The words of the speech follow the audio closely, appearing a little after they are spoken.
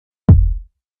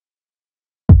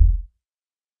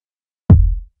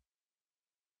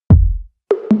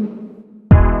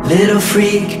little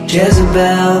freak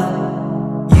Jezebel.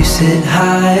 You sit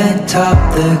high atop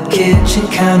the kitchen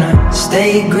counter,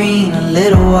 stay green a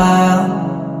little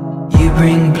while. You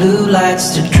bring blue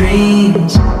lights to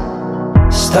dreams,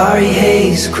 starry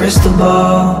haze, crystal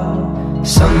ball.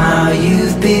 Somehow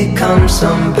you've become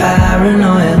some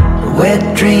paranoia, a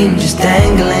wet dream just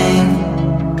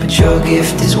dangling, but your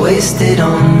gift is wasted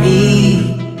on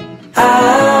me.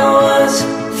 I was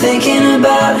thinking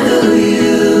about who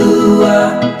you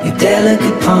are, your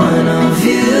delicate point of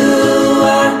view.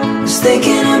 I was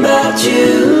thinking about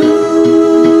you.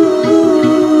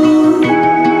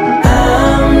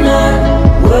 I'm not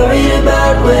worried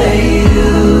about where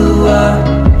you are,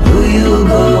 who you'll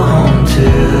go home to.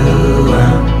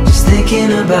 I'm just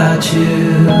thinking about you.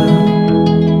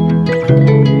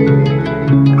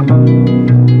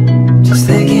 Just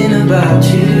thinking about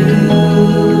you.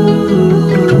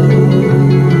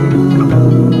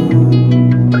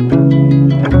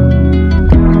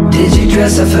 Did you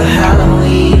dress up for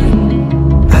Halloween?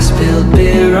 I spilled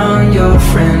beer on your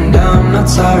friend, I'm not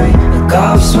sorry. A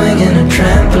golf swing and a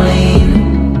trampoline,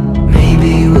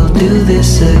 maybe we'll do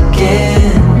this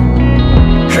again.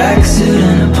 Tracksuit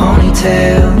and a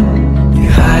ponytail, you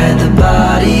hide the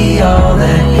body, all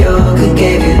that yoga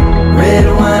gave you. Red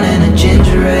wine and a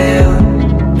ginger ale,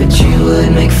 but you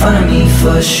would make fun of me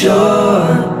for sure.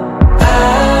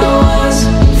 I was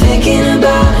thinking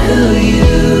about who you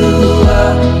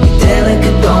are, your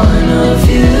delicate point of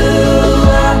view.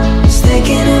 I was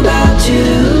thinking about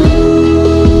you.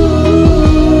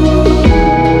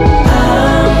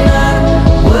 I'm not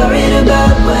worried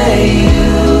about where you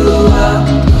are,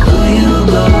 who you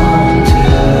go home to.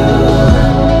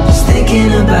 I'm just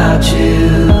thinking about you.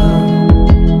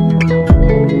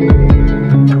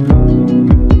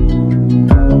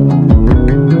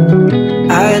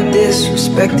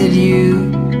 Disrespected you,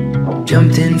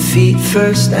 jumped in feet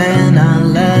first and I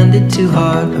landed too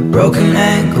hard. A broken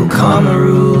ankle, karma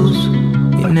rules.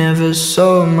 You never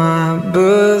saw my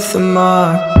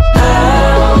birthmark.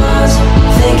 I was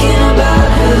thinking about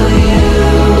who you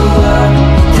are,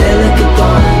 delicate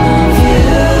born